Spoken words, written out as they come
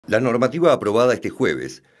La normativa aprobada este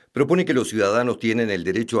jueves propone que los ciudadanos tienen el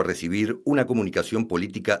derecho a recibir una comunicación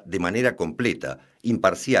política de manera completa,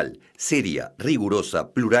 imparcial, seria,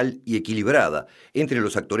 rigurosa, plural y equilibrada entre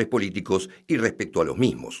los actores políticos y respecto a los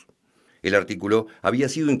mismos. El artículo había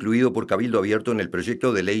sido incluido por Cabildo Abierto en el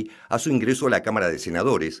proyecto de ley a su ingreso a la Cámara de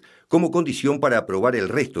Senadores, como condición para aprobar el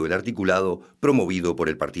resto del articulado promovido por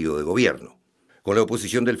el partido de gobierno. Con la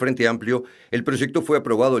oposición del Frente Amplio, el proyecto fue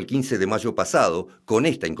aprobado el 15 de mayo pasado con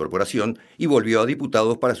esta incorporación y volvió a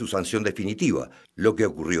diputados para su sanción definitiva, lo que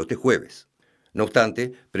ocurrió este jueves. No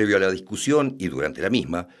obstante, previo a la discusión y durante la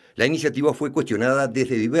misma, la iniciativa fue cuestionada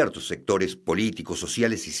desde diversos sectores políticos,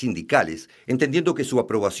 sociales y sindicales, entendiendo que su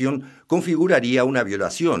aprobación configuraría una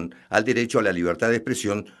violación al derecho a la libertad de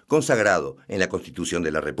expresión consagrado en la Constitución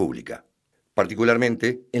de la República.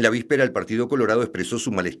 Particularmente, en la víspera el Partido Colorado expresó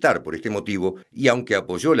su malestar por este motivo y, aunque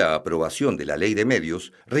apoyó la aprobación de la Ley de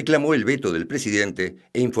Medios, reclamó el veto del presidente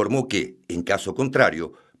e informó que, en caso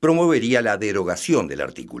contrario, promovería la derogación del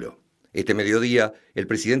artículo. Este mediodía, el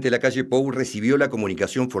presidente Lacalle Pou recibió la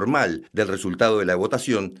comunicación formal del resultado de la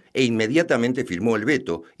votación e inmediatamente firmó el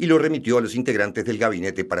veto y lo remitió a los integrantes del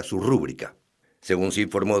gabinete para su rúbrica. Según se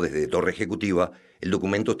informó desde Torre Ejecutiva, el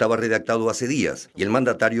documento estaba redactado hace días y el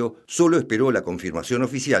mandatario solo esperó la confirmación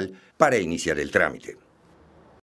oficial para iniciar el trámite.